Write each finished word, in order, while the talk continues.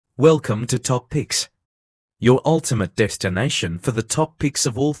Welcome to Top Picks, your ultimate destination for the top picks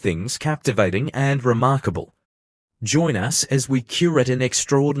of all things captivating and remarkable. Join us as we curate an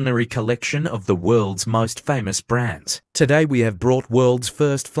extraordinary collection of the world's most famous brands. Today we have brought world's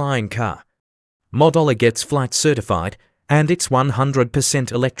first flying car. Model A gets flight certified, and it's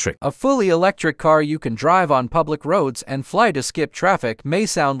 100% electric. A fully electric car you can drive on public roads and fly to skip traffic may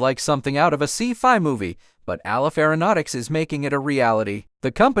sound like something out of a sci-fi movie, but Alef Aeronautics is making it a reality.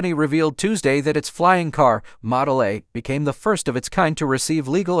 The company revealed Tuesday that its flying car, Model A, became the first of its kind to receive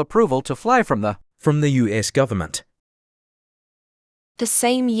legal approval to fly from the US government. The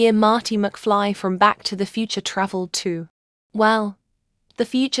same year Marty McFly from Back to the Future traveled to, well, the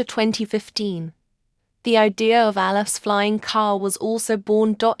future 2015. The idea of Alef's flying car was also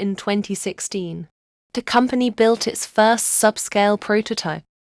born. In 2016, the company built its first subscale prototype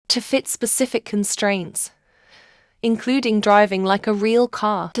to fit specific constraints, including driving like a real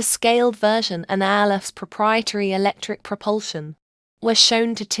car. The scaled version and Alef's proprietary electric propulsion were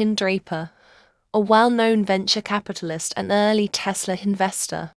shown to Tim Draper, a well-known venture capitalist and early Tesla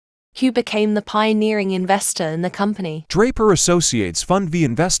investor, who became the pioneering investor in the company. Draper Associates Fund V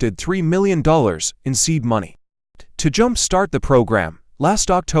invested $3 million in seed money to jumpstart the program. Last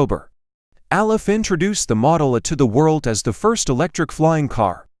October, Alef introduced the Model A to the world as the first electric flying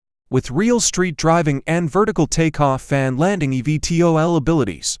car, with real street driving and vertical takeoff and landing eVTOL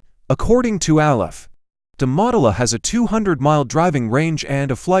abilities. According to Alef, the Model A has a 200-mile driving range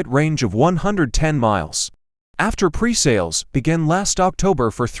and a flight range of 110 miles. After pre-sales began last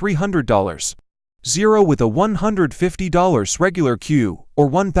October for $300, with a $150 regular queue or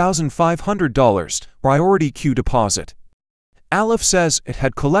 $1,500 priority queue deposit. Alef says it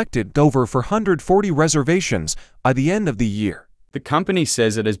had collected over 440 reservations by the end of the year. The company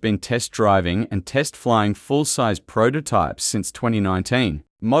says it has been test driving and test flying full-size prototypes since 2019.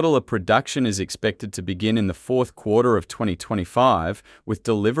 Model A production is expected to begin in the fourth quarter of 2025, with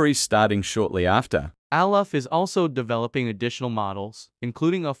deliveries starting shortly after. Alef is also developing additional models,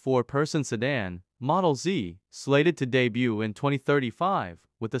 including a four-person sedan, Model Z, slated to debut in 2035,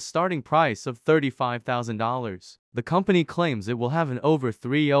 with a starting price of $35,000. The company claims it will have an over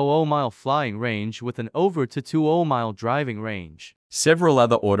 300-mile flying range with an over 200-mile driving range. Several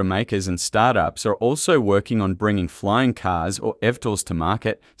other automakers and startups are also working on bringing flying cars or eVTOLs to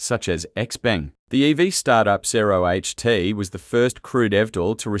market, such as XPeng. The EV startup ZeroHT was the first crewed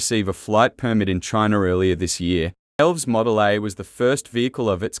eVTOL to receive a flight permit in China earlier this year. Alef's Model A was the first vehicle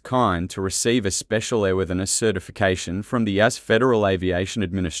of its kind to receive a special airworthiness certification from the US Federal Aviation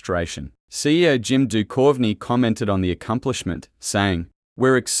Administration. CEO Jim Duchovny commented on the accomplishment, saying,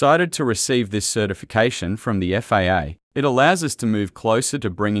 "We're excited to receive this certification from the FAA. It allows us to move closer to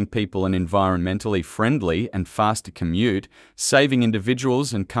bringing people an environmentally friendly and faster commute, saving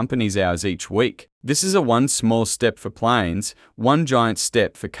individuals and companies hours each week. This is one small step for planes, one giant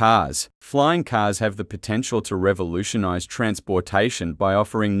step for cars." Flying cars have the potential to revolutionize transportation by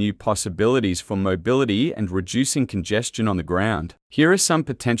offering new possibilities for mobility and reducing congestion on the ground. Here are some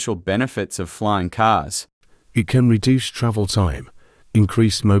potential benefits of flying cars. It can reduce travel time,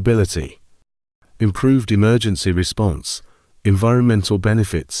 increase mobility, improved emergency response, environmental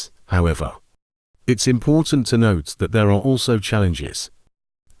benefits. However, it's important to note that there are also challenges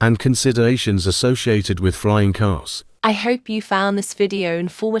and considerations associated with flying cars. I hope you found this video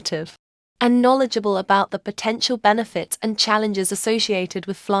informative and knowledgeable about the potential benefits and challenges associated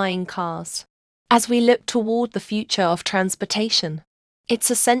with flying cars. As we look toward the future of transportation, it's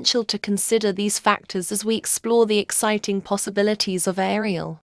essential to consider these factors as we explore the exciting possibilities of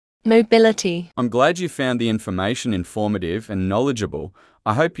aerial mobility. I'm glad you found the information informative and knowledgeable.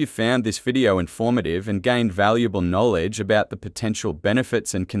 I hope you found this video informative and gained valuable knowledge about the potential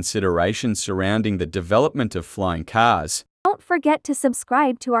benefits and considerations surrounding the development of flying cars. Don't forget to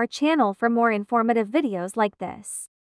subscribe to our channel for more informative videos like this.